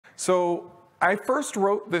So I first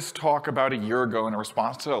wrote this talk about a year ago in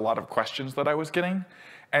response to a lot of questions that I was getting.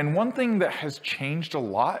 And one thing that has changed a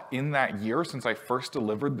lot in that year since I first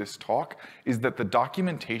delivered this talk is that the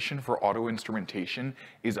documentation for auto-instrumentation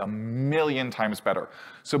is 1,000,000 times better.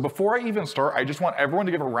 So before I even start, I just want everyone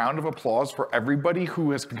to give a round of applause for everybody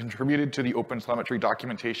who has contributed to the OpenTelemetry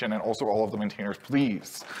documentation and also all of the maintainers,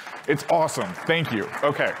 please. It's awesome. Thank you.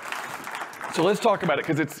 Okay. So let's talk about it,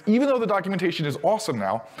 because even though the documentation is awesome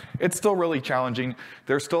now, it's still really challenging.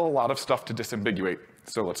 There's still a lot of stuff to disambiguate.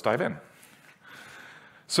 So let's dive in.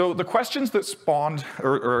 So the questions that spawned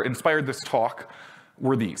or inspired this talk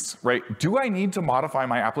were these, right? Do I need to modify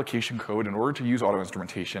my application code in order to use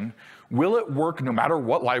auto-instrumentation? Will it work no matter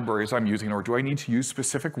what libraries I'm using, or do I need to use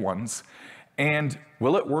specific ones? And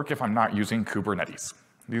will it work if I'm not using Kubernetes?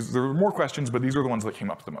 There were more questions, but these are the ones that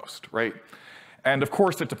came up the most, right? And of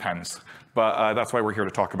course it depends, but that's why we're here to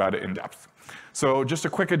talk about it in depth. So just a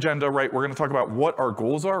quick agenda, right? We're gonna talk about what our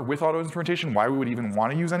goals are with auto-instrumentation, why we would even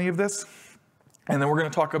wanna use any of this. And then we're gonna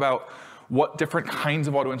talk about what different kinds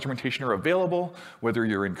of auto-instrumentation are available, whether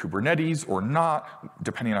you're in Kubernetes or not,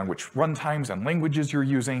 depending on which runtimes and languages you're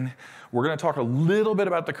using. We're gonna talk a little bit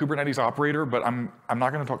about the Kubernetes operator, but I'm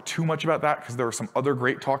not gonna talk too much about that because there are some other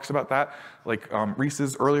great talks about that, like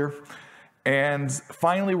Reese's earlier. And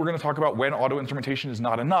finally, we're gonna talk about when auto-instrumentation is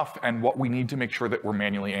not enough and what we need to make sure that we're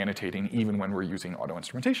manually annotating even when we're using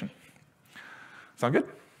auto-instrumentation. Sound good?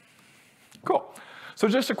 Cool. So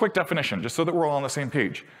just a quick definition, just so that we're all on the same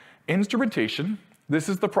page. Instrumentation, this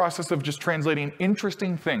is the process of just translating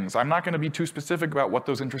interesting things. I'm not gonna be too specific about what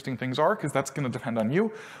those interesting things are, because that's gonna depend on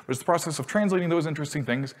you, but it's the process of translating those interesting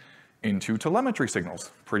things into telemetry signals.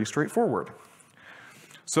 Pretty straightforward.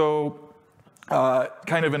 So,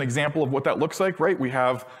 kind of an example of what that looks like, right? We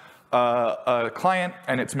have a client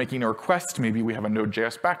and it's making a request. Maybe we have a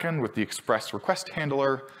Node.js backend with the express request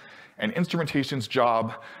handler, and instrumentation's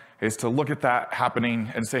job is to look at that happening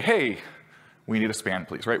and say, hey, we need a span,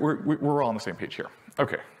 please, right? We're all on the same page here.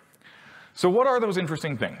 Okay. So what are those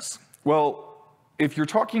interesting things? Well, if you're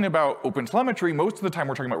talking about OpenTelemetry, most of the time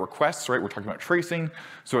we're talking about requests, right? We're talking about tracing.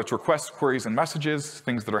 So it's requests, queries, and messages,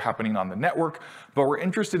 things that are happening on the network. But we're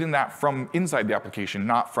interested in that from inside the application,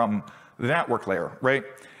 not from the network layer, right?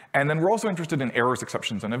 And then we're also interested in errors,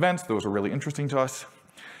 exceptions, and events. Those are really interesting to us.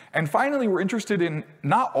 And finally, we're interested in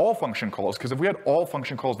not all function calls, because if we had all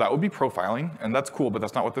function calls, that would be profiling, and that's cool, but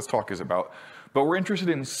that's not what this talk is about. But we're interested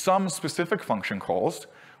in some specific function calls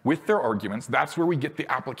with their arguments. That's where we get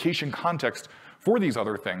the application context for these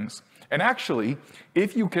other things. And actually,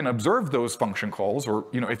 if you can observe those function calls, or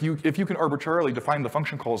if you can arbitrarily define the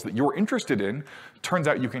function calls that you're interested in, turns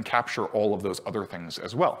out you can capture all of those other things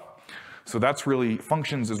as well. So that's really,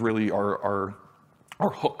 functions is really our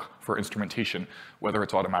hook for instrumentation, whether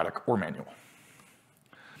it's automatic or manual.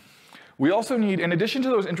 We also need, in addition to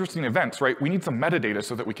those interesting events, right, we need some metadata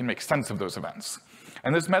so that we can make sense of those events.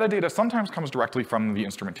 And this metadata sometimes comes directly from the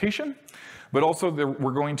instrumentation, but also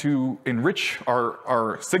we're going to enrich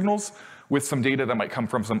our signals with some data that might come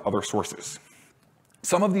from some other sources.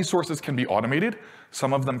 Some of these sources can be automated,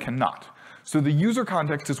 some of them cannot. So the user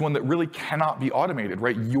context is one that really cannot be automated,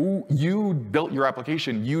 right? You built your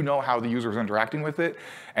application, you know how the user is interacting with it,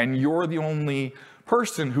 and you're the only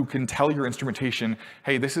person who can tell your instrumentation,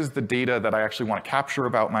 hey, this is the data that I actually want to capture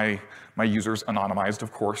about my users, anonymized,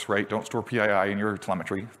 of course, right? Don't store PII in your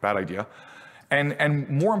telemetry, bad idea. And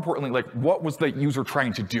more importantly, like, what was the user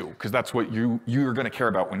trying to do? Because that's what you're gonna care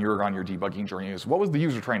about when you're on your debugging journey, is what was the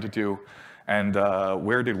user trying to do, and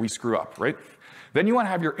where did we screw up, right? Then you want to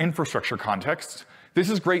have your infrastructure context. This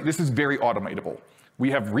is great, this is very automatable.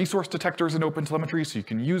 We have resource detectors in OpenTelemetry, so you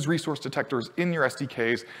can use resource detectors in your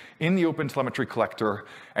SDKs, in the OpenTelemetry collector,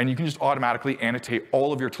 and you can just automatically annotate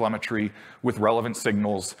all of your telemetry with relevant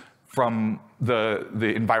signals from the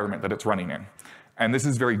environment that it's running in. And this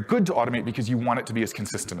is very good to automate because you want it to be as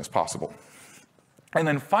consistent as possible. And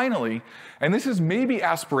then finally, and this is maybe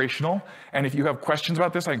aspirational, and if you have questions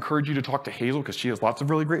about this, I encourage you to talk to Hazel because she has lots of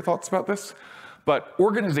really great thoughts about this. But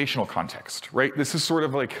organizational context, right? This is sort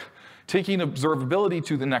of like taking observability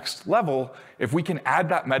to the next level. If we can add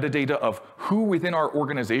that metadata of who within our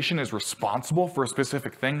organization is responsible for a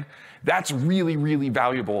specific thing, that's really, really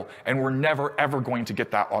valuable, and we're never, ever going to get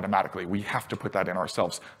that automatically. We have to put that in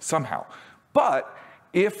ourselves somehow. But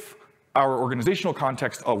if our organizational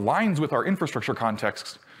context aligns with our infrastructure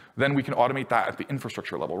context, then we can automate that at the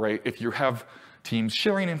infrastructure level, right? If you have teams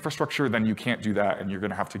sharing infrastructure, then you can't do that, and you're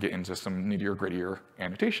gonna have to get into some nittier, grittier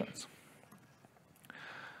annotations.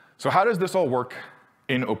 So how does this all work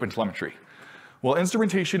in OpenTelemetry? Well,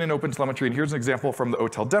 instrumentation in OpenTelemetry, and here's an example from the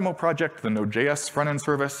OTel demo project, the Node.js front-end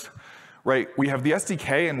service. right? We have the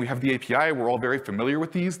SDK and we have the API. We're all very familiar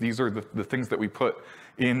with these. These are the things that we put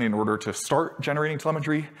in order to start generating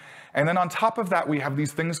telemetry. And then on top of that, we have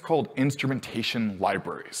these things called instrumentation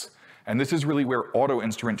libraries. And this is really where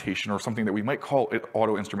auto-instrumentation, or something that we might call it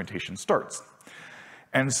auto-instrumentation, starts.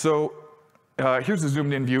 And so here's a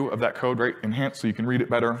zoomed in view of that code, right? Enhanced so you can read it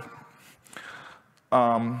better.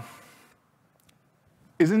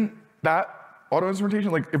 Isn't that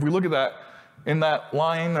auto-instrumentation? Like, if we look at that, in that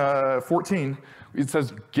line 14, it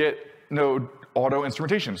says get node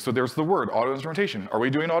auto-instrumentation. So there's the word auto-instrumentation. Are we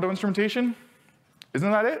doing auto-instrumentation?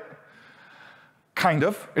 Isn't that it? Kind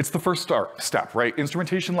of. It's the first step, right?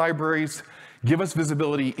 Instrumentation libraries give us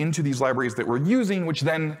visibility into these libraries that we're using, which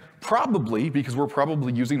then probably, because we're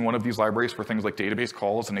probably using one of these libraries for things like database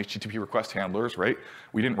calls and HTTP request handlers, right?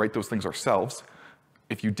 We didn't write those things ourselves.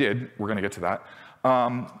 If you did, we're going to get to that.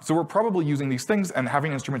 So we're probably using these things and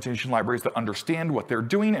having instrumentation libraries that understand what they're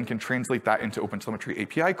doing and can translate that into OpenTelemetry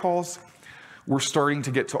API calls. We're starting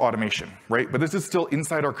to get to automation, right? But this is still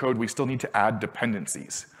inside our code. We still need to add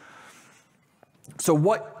dependencies. So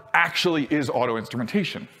what actually is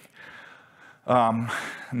auto-instrumentation?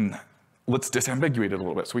 Let's disambiguate it a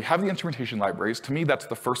little bit. So we have the instrumentation libraries. To me, that's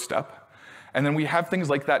the first step. And then we have things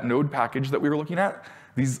like that node package that we were looking at,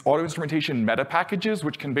 these auto-instrumentation meta packages,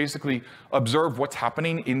 which can basically observe what's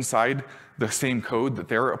happening inside the same code that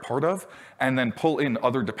they're a part of, and then pull in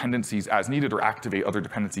other dependencies as needed or activate other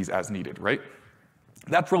dependencies as needed, right?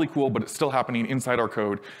 That's really cool, but it's still happening inside our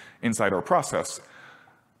code, inside our process.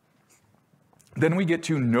 Then we get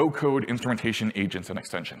to no-code instrumentation agents and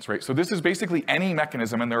extensions, right? So this is basically any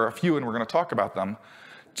mechanism, and there are a few, and we're going to talk about them,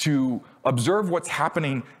 to observe what's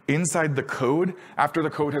happening inside the code after the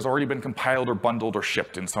code has already been compiled or bundled or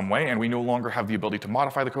shipped in some way, and we no longer have the ability to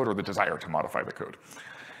modify the code or the desire to modify the code.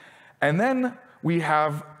 And then we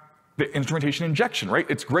have the instrumentation injection, right?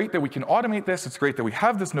 It's great that we can automate this. It's great that we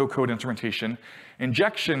have this no-code instrumentation.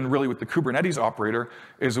 Injection, really with the Kubernetes operator,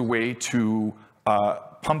 is a way to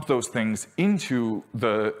pump those things into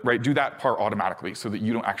the, right, do that part automatically so that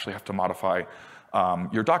you don't actually have to modify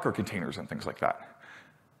your Docker containers and things like that.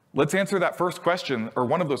 Let's answer that first question, or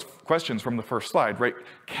one of those questions from the first slide, right?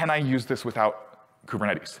 Can I use this without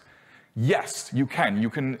Kubernetes? Yes, you can. You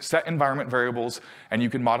can set environment variables, and you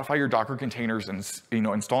can modify your Docker containers and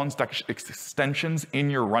install extensions in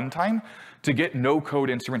your runtime to get no-code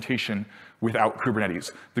instrumentation without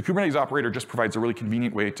Kubernetes. The Kubernetes operator just provides a really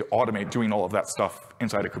convenient way to automate doing all of that stuff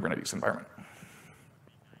inside a Kubernetes environment.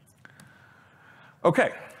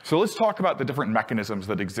 Okay, so let's talk about the different mechanisms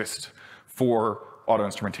that exist for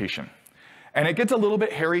auto-instrumentation. And it gets a little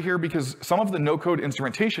bit hairy here because some of the no-code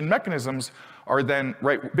instrumentation mechanisms are then,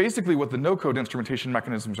 right, basically what the no-code instrumentation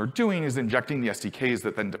mechanisms are doing is injecting the SDKs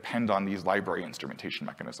that then depend on these library instrumentation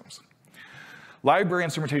mechanisms. Library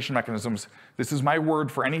instrumentation mechanisms, this is my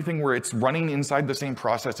word for anything where it's running inside the same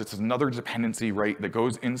process. It's another dependency, right, that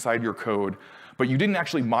goes inside your code, but you didn't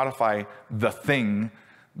actually modify the thing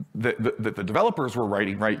that the developers were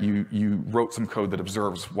writing, right? You wrote some code that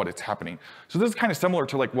observes what is happening. So this is kind of similar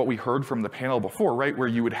to like what we heard from the panel before, right? Where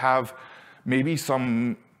you would have maybe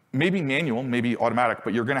manual, maybe automatic,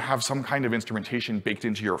 but you're gonna have some kind of instrumentation baked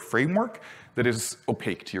into your framework that is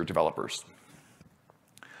opaque to your developers.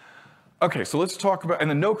 Okay, so let's talk about, and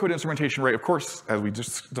the no-code instrumentation, right, of course, as we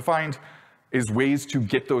just defined, is ways to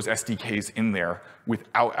get those SDKs in there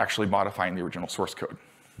without actually modifying the original source code.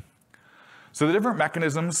 So the different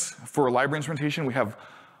mechanisms for library instrumentation, we have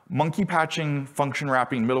monkey patching, function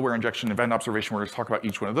wrapping, middleware injection, event observation. We're going to talk about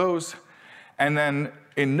each one of those. And then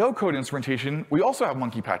in no-code instrumentation, we also have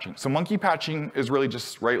monkey patching. So monkey patching is really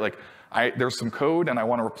just, right, like there's some code and I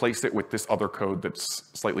want to replace it with this other code that's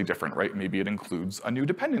slightly different, right? Maybe it includes a new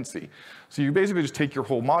dependency. So you basically just take your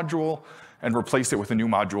whole module and replace it with a new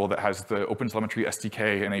module that has the OpenTelemetry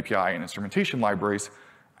SDK and API and instrumentation libraries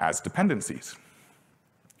as dependencies.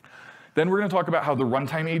 Then we're going to talk about how the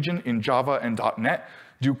runtime agent in Java and .NET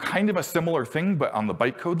do kind of a similar thing, but on the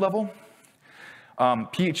bytecode level.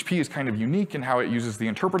 PHP is kind of unique in how it uses the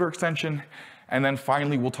interpreter extension. And then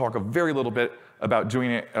finally, we'll talk a very little bit about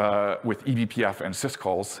doing it with eBPF and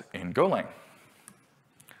syscalls in Golang.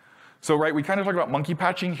 So, right, we kind of talked about monkey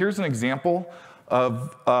patching. Here's an example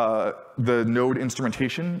of the node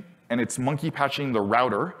instrumentation, and it's monkey patching the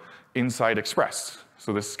router inside Express.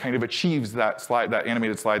 So this kind of achieves that slide, that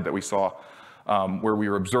animated slide that we saw where we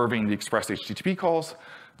were observing the Express HTTP calls.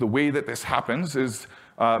 The way that this happens is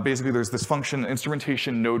basically there's this function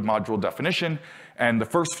instrumentation node module definition, and the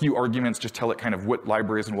first few arguments just tell it kind of what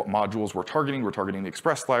libraries and what modules we're targeting. We're targeting the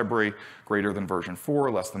Express library, greater than version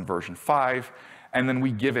 4, less than version 5, and then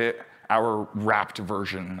we give it our wrapped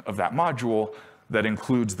version of that module that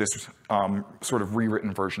includes this sort of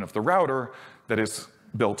rewritten version of the router that is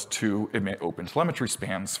built to emit OpenTelemetry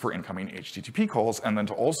spans for incoming HTTP calls, and then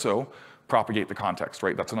to also propagate the context,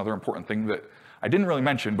 right? That's another important thing that I didn't really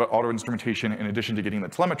mention, but auto-instrumentation, in addition to getting the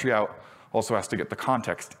telemetry out, also has to get the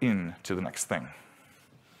context in to the next thing.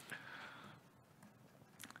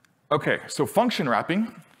 Okay, so function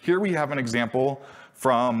wrapping. Here we have an example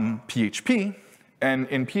from PHP, and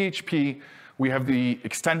in PHP, we have the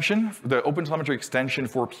extension, the OpenTelemetry extension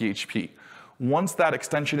for PHP. Once that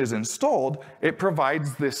extension is installed, it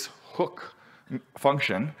provides this hook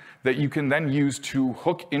function that you can then use to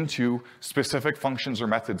hook into specific functions or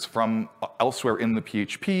methods from elsewhere in the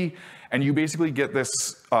PHP, and you basically get this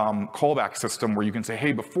callback system where you can say,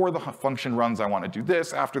 hey, before the function runs, I want to do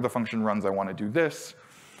this. After the function runs, I want to do this,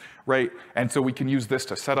 right? And so we can use this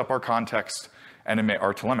to set up our context and emit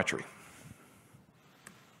our telemetry.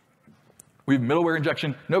 We have middleware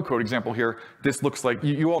injection, no code example here. This looks like,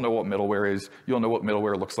 you all know what middleware is. You all know what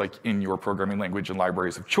middleware looks like in your programming language and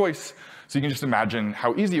libraries of choice. So you can just imagine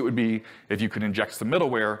how easy it would be if you could inject some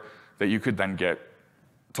middleware that you could then get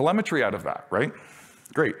telemetry out of that, right?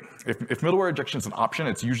 Great. If middleware injection is an option,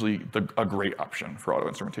 it's usually a great option for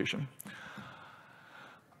auto-instrumentation.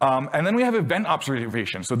 And then we have event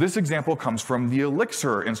observation. So this example comes from the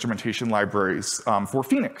Elixir instrumentation libraries for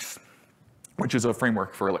Phoenix, which is a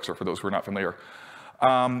framework for Elixir, for those who are not familiar.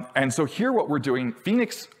 And so here what we're doing,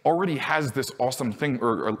 Phoenix already has this awesome thing,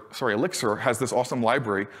 Elixir has this awesome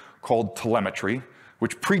library called telemetry,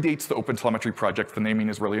 which predates the OpenTelemetry project. The naming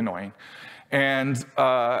is really annoying. And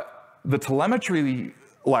the telemetry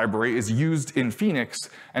library is used in Phoenix.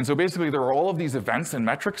 And so basically there are all of these events and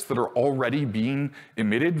metrics that are already being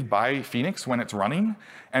emitted by Phoenix when it's running.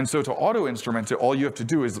 And so to auto-instrument it, all you have to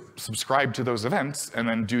do is subscribe to those events and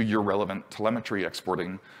then do your relevant telemetry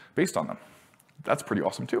exporting based on them. That's pretty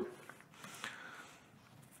awesome too.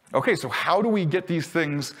 Okay, so how do we get these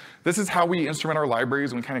things? This is how we instrument our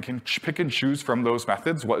libraries, and we kind of can pick and choose from those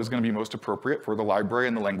methods what is going to be most appropriate for the library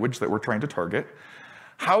and the language that we're trying to target.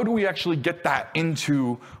 How do we actually get that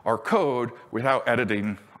into our code without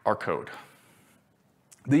editing our code?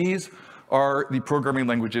 These are the programming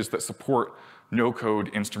languages that support no-code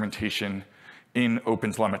instrumentation in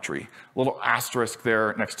OpenTelemetry. A little asterisk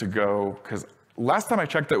there next to Go, because last time I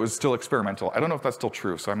checked that was still experimental. I don't know if that's still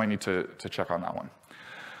true, so I might need to check on that one.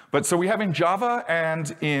 But so we have in Java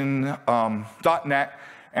and in .NET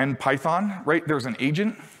and Python, right, there's an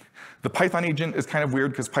agent. The Python agent is kind of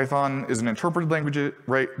weird because Python is an interpreted language,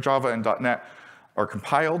 right? Java and .NET are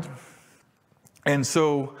compiled. And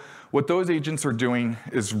so what those agents are doing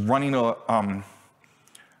is running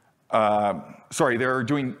they're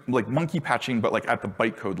doing like monkey patching, but like at the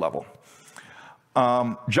bytecode level.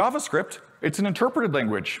 JavaScript, it's an interpreted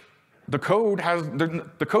language. The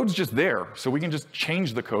code's just there, so we can just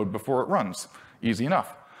change the code before it runs. Easy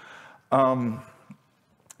enough.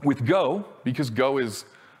 With Go, because Go is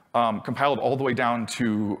compiled all the way down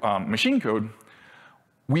to machine code,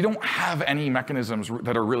 we don't have any mechanisms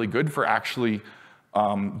that are really good for actually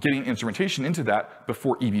getting instrumentation into that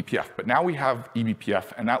before eBPF. But now we have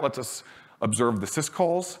eBPF, and that lets us observe the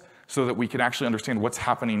syscalls so that we can actually understand what's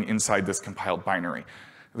happening inside this compiled binary.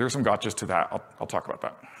 There's some gotchas to that. I'll talk about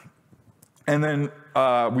that. And then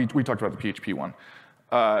we talked about the PHP one.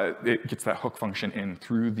 It gets that hook function in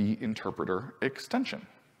through the interpreter extension.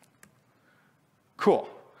 Cool.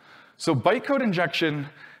 So bytecode injection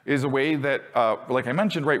is a way that, like I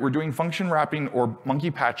mentioned, right, we're doing function wrapping or monkey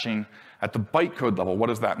patching at the bytecode level. What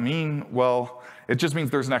does that mean? Well, it just means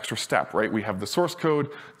there's an extra step, right? We have the source code.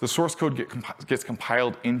 The source code gets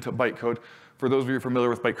compiled into bytecode. For those of you familiar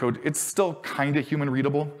with bytecode, it's still kind of human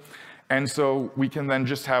readable. And so we can then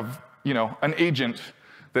just have, you know, an agent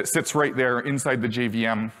that sits right there inside the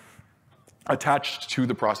JVM attached to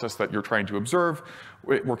the process that you're trying to observe.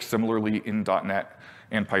 It works similarly in .NET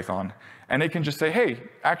and Python. And it can just say, hey,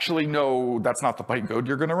 actually, no, that's not the bytecode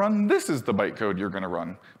you're going to run. This is the bytecode you're going to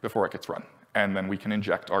run before it gets run. And then we can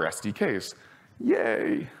inject our SDKs.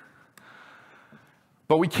 Yay.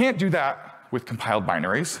 But we can't do that with compiled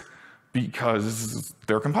binaries because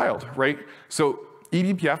they're compiled, right? So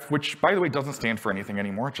eBPF, which, by the way, doesn't stand for anything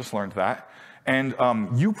anymore, just learned that, and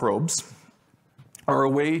uprobes are a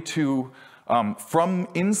way to, from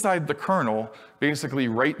inside the kernel, basically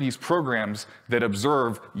write these programs that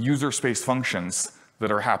observe user space functions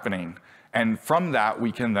that are happening. And from that,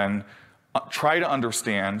 we can then try to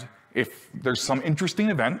understand if there's some interesting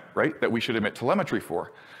event, right, that we should emit telemetry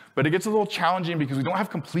for. But it gets a little challenging because we don't have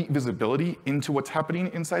complete visibility into what's happening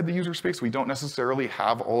inside the user space. We don't necessarily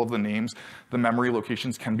have all of the names. The memory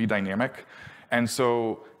locations can be dynamic. And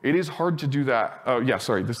so it is hard to do that. Oh, yeah,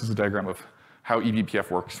 sorry, this is a diagram of how eBPF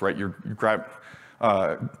works, right? You're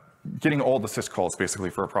getting all the syscalls basically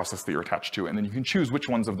for a process that you're attached to, and then you can choose which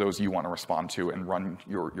ones of those you want to respond to and run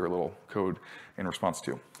your little code in response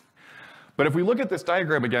to. But if we look at this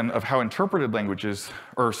diagram again of how interpreted languages,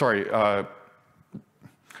 or sorry,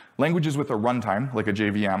 languages with a runtime, like a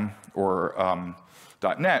JVM or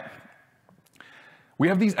 .NET, we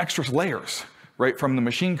have these extra layers, right? From the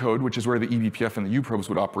machine code, which is where the eBPF and the uprobes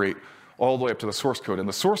would operate, all the way up to the source code. And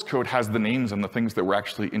the source code has the names and the things that we're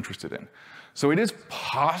actually interested in. So it is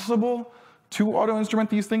possible to auto-instrument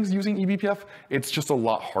these things using eBPF. It's just a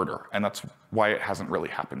lot harder, and that's why it hasn't really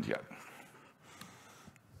happened yet.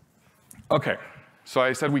 Okay, so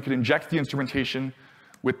I said we could inject the instrumentation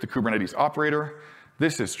with the Kubernetes operator.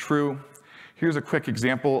 This is true. Here's a quick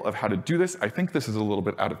example of how to do this. I think this is a little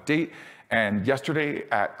bit out of date. And yesterday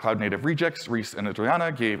at Cloud Native Rejects, Reese and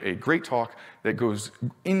Adriana gave a great talk that goes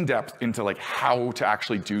in depth into like how to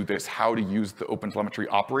actually do this, how to use the OpenTelemetry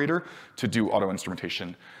operator to do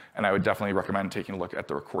auto-instrumentation. And I would definitely recommend taking a look at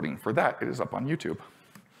the recording for that. It is up on YouTube.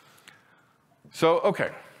 So,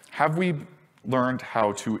 okay, have we learned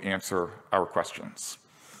how to answer our questions?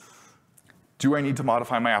 Do I need to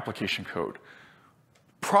modify my application code?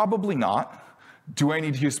 Probably not. Do I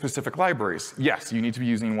need to use specific libraries? Yes, you need to be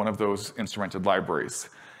using one of those instrumented libraries.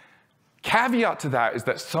 Caveat to that is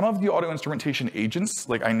that some of the auto-instrumentation agents,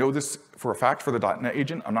 like I know this for a fact for the .NET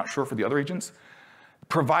agent, I'm not sure for the other agents,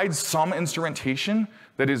 provide some instrumentation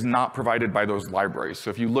that is not provided by those libraries. So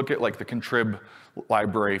if you look at like the contrib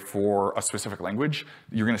library for a specific language,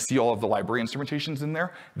 you're gonna see all of the library instrumentations in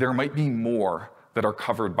there. There might be more that are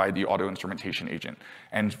covered by the auto-instrumentation agent.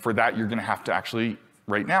 And for that, you're gonna have to actually,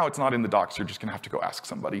 right now, it's not in the docs, you're just gonna have to go ask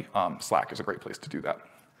somebody. Slack is a great place to do that.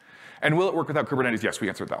 And will it work without Kubernetes? Yes, we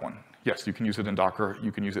answered that one. Yes, you can use it in Docker.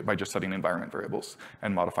 You can use it by just setting environment variables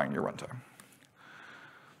and modifying your runtime.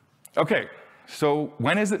 Okay, so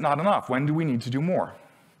when is it not enough? When do we need to do more?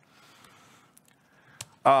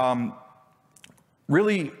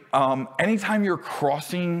 Really, anytime you're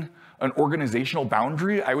crossing an organizational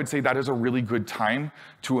boundary, I would say that is a really good time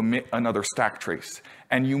to emit another stack trace.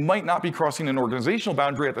 And you might not be crossing an organizational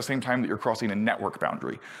boundary at the same time that you're crossing a network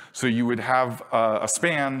boundary. So you would have a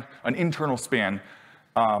span, an internal span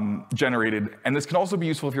generated. And this can also be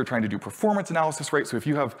useful if you're trying to do performance analysis, right? So if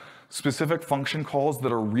you have specific function calls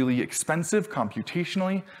that are really expensive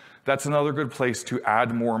computationally, that's another good place to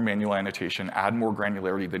add more manual annotation, add more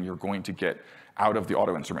granularity than you're going to get out of the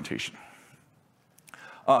auto-instrumentation.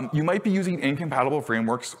 You might be using incompatible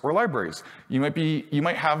frameworks or libraries. You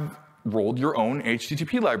might have rolled your own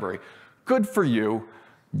HTTP library. Good for you.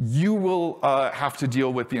 You will have to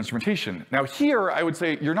deal with the instrumentation. Now here, I would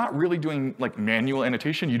say you're not really doing like manual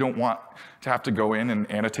annotation. You don't want to have to go in and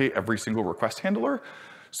annotate every single request handler.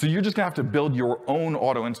 So you're just gonna have to build your own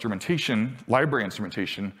auto-instrumentation, library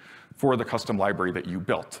instrumentation for the custom library that you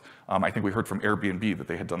built. I think we heard from Airbnb that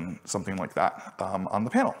they had done something like that on the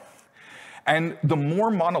panel. And the more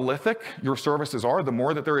monolithic your services are, the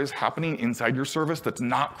more that there is happening inside your service that's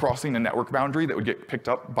not crossing a network boundary that would get picked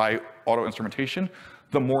up by auto-instrumentation,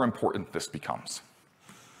 the more important this becomes.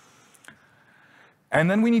 And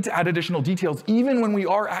then we need to add additional details even when we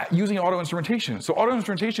are using auto-instrumentation. So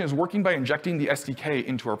auto-instrumentation is working by injecting the SDK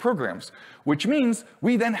into our programs, which means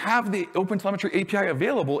we then have the OpenTelemetry API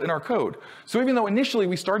available in our code. So even though initially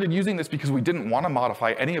we started using this because we didn't want to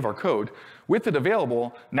modify any of our code, with it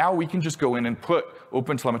available, now we can just go in and put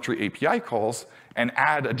OpenTelemetry API calls and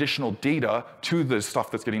add additional data to the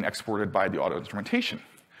stuff that's getting exported by the auto-instrumentation.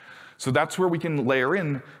 So that's where we can layer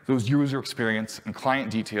in those user experience and client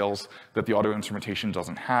details that the auto-instrumentation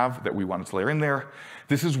doesn't have that we wanted to layer in there.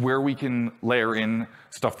 This is where we can layer in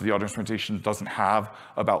stuff that the auto-instrumentation doesn't have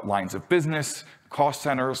about lines of business, cost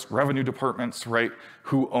centers, revenue departments, right?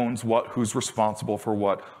 Who owns what, who's responsible for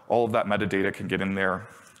what, all of that metadata can get in there.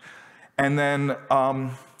 And then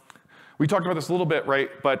we talked about this a little bit, right?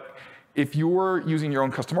 But if you're using your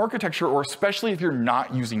own custom architecture, or especially if you're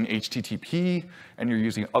not using HTTP and you're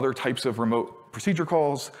using other types of remote procedure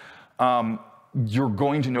calls, you're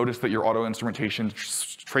going to notice that your auto-instrumentation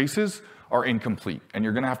traces are incomplete. And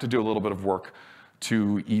you're gonna have to do a little bit of work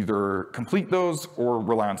to either complete those or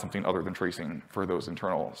rely on something other than tracing for those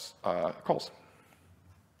internal calls.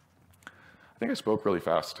 I think I spoke really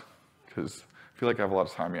fast because I feel like I have a lot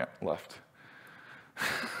of time yet left.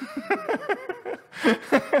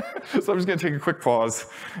 So I'm just gonna take a quick pause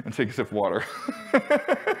and take a sip of water.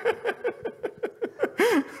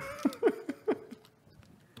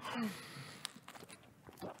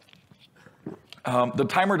 The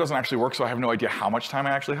timer doesn't actually work, so I have no idea how much time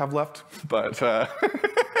I actually have left, but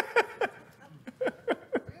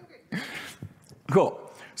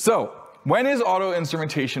cool. So when is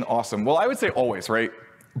auto-instrumentation awesome? Well, I would say always, right?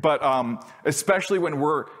 But especially when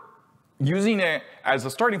we're using it as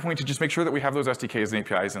a starting point to just make sure that we have those SDKs and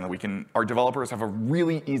APIs and that our developers have a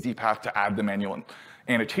really easy path to add the manual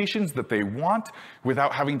annotations that they want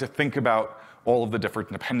without having to think about all of the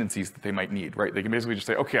different dependencies that they might need, right? They can basically just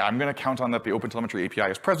say, okay, I'm gonna count on that the OpenTelemetry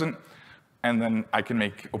API is present, and then I can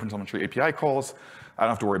make OpenTelemetry API calls. I don't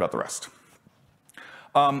have to worry about the rest.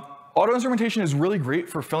 Auto-instrumentation is really great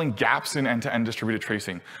for filling gaps in end-to-end distributed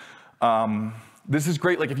tracing. This is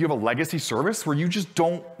great, like if you have a legacy service where you just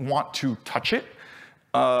don't want to touch it,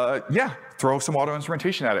 yeah, throw some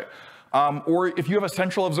auto-instrumentation at it. Or if you have a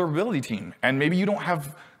central observability team, and maybe you don't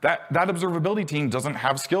have, that observability team doesn't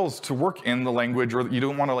have skills to work in the language, or you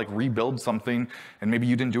don't want to like rebuild something, and maybe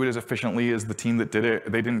you didn't do it as efficiently as the team that did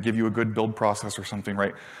it, they didn't give you a good build process or something,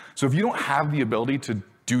 right? So if you don't have the ability to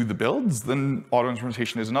do the builds, then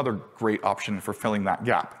auto-instrumentation is another great option for filling that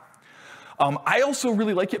gap. I also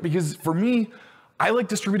really like it because for me, I like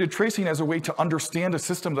distributed tracing as a way to understand a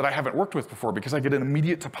system that I haven't worked with before because I get an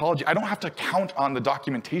immediate topology. I don't have to count on the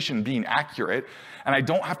documentation being accurate, and I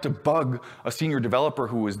don't have to bug a senior developer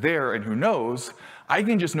who is there and who knows. I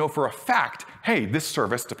can just know for a fact, hey, this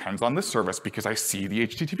service depends on this service because I see the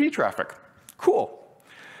HTTP traffic. Cool.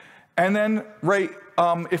 And then, right,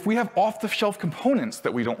 if we have off-the-shelf components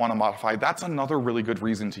that we don't want to modify, that's another really good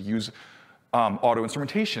reason to use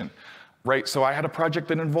auto-instrumentation. Right, so I had a project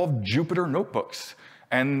that involved Jupyter notebooks,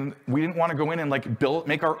 and we didn't want to go in and like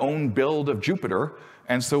make our own build of Jupyter,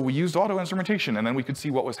 and so we used auto-instrumentation, and then we could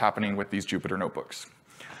see what was happening with these Jupyter notebooks.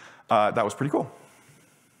 That was pretty cool.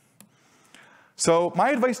 So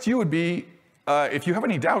my advice to you would be, if you have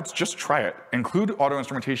any doubts, just try it. Include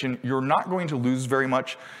auto-instrumentation. You're not going to lose very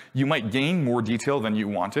much. You might gain more detail than you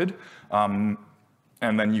wanted, and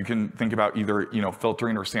then you can think about either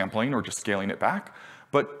filtering or sampling or just scaling it back.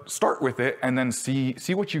 But start with it and then see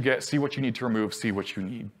what you get, see what you need to remove, see what you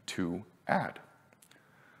need to add.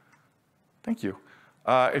 Thank you.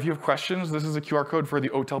 If you have questions, this is a QR code for the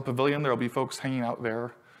OTel Pavilion. There'll be folks hanging out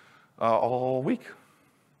there all week.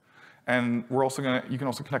 And you can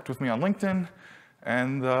also connect with me on LinkedIn.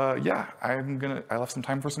 And yeah, I left some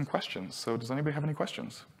time for some questions. So does anybody have any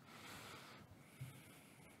questions?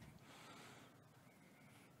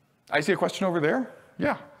 I see a question over there.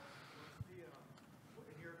 Yeah.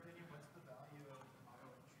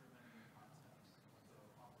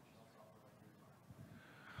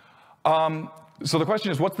 So the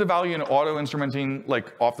question is, what's the value in auto-instrumenting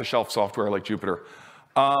like off-the-shelf software like Jupyter?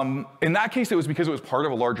 In that case, it was because it was part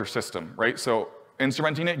of a larger system, right? So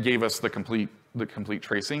instrumenting it gave us the complete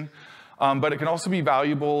tracing. But it can also be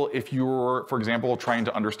valuable if you're, for example, trying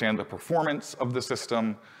to understand the performance of the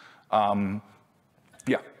system.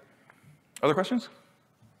 Yeah. Other questions?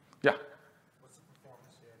 Yeah. What's the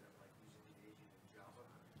performance here of like using the agent in Java?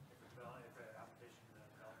 If an application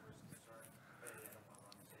developers can start, hey, I don't want to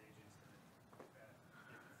run these agents,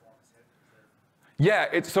 and performance hit. Yeah,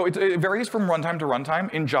 it varies from runtime to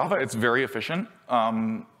runtime. In Java, it's very efficient.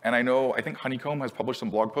 And I think Honeycomb has published some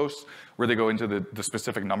blog posts where they go into the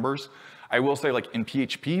specific numbers. I will say, like in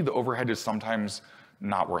PHP, the overhead is sometimes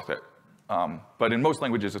not worth it. But in most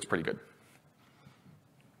languages, it's pretty good.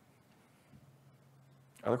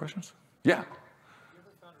 Other questions? Yeah. Have you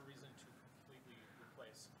ever found a reason to completely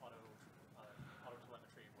replace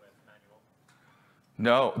auto-telemetry with manual?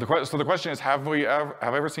 No. So the question is, have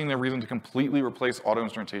I ever seen a reason to completely replace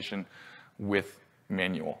auto-instrumentation with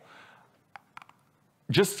manual?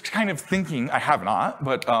 Just kind of thinking, I have not,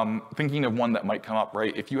 but thinking of one that might come up,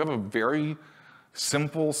 right? If you have a very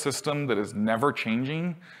simple system that is never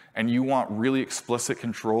changing, and you want really explicit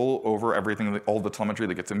control over everything, all the telemetry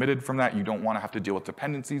that gets emitted from that, you don't want to have to deal with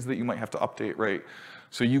dependencies that you might have to update, right?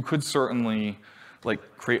 So you could certainly like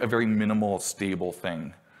create a very minimal, stable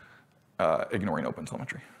thing, ignoring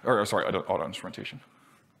OpenTelemetry, or sorry, auto-instrumentation.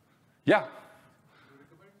 Yeah? Do you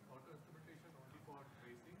recommend auto-instrumentation only for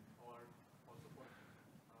tracing or also for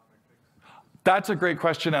metrics? That's a great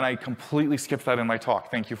question, and I completely skipped that in my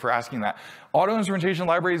talk. Thank you for asking that. Auto-instrumentation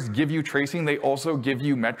libraries give you tracing. They also give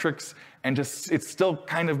you metrics, and it's still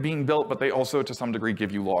kind of being built, but they also, to some degree,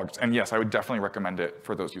 give you logs. And yes, I would definitely recommend it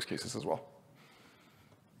for those use cases as well.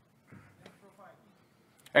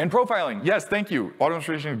 And profiling. Yes, thank you.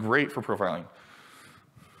 Auto-instrumentation is great for profiling.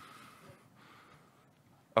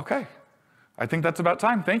 OK. I think that's about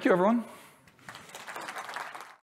time. Thank you, everyone.